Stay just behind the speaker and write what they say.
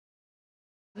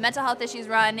Mental health issues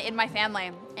run in my family,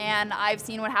 and I've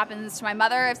seen what happens to my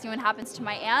mother, I've seen what happens to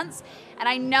my aunts, and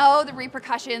I know the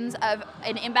repercussions of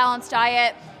an imbalanced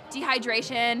diet,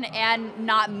 dehydration, and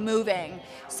not moving.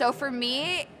 So for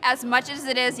me, as much as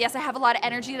it is, yes, I have a lot of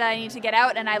energy that I need to get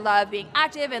out, and I love being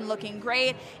active and looking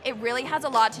great, it really has a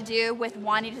lot to do with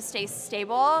wanting to stay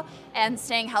stable and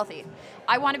staying healthy.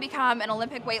 I want to become an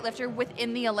Olympic weightlifter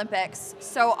within the Olympics,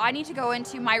 so I need to go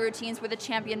into my routines with a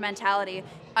champion mentality.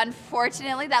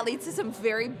 Unfortunately, that leads to some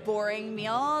very boring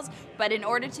meals, but in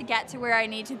order to get to where I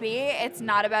need to be, it's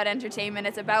not about entertainment,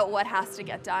 it's about what has to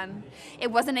get done.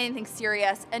 It wasn't anything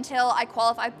serious until I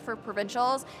qualified for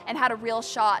provincials and had a real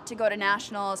shot to go to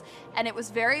nationals, and it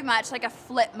was very much like a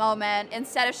flip moment.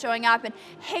 Instead of showing up and,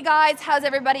 hey guys, how's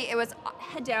everybody? It was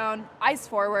head down, eyes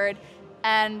forward,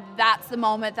 and that's the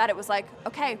moment that it was like,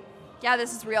 okay, yeah,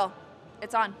 this is real.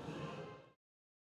 It's on.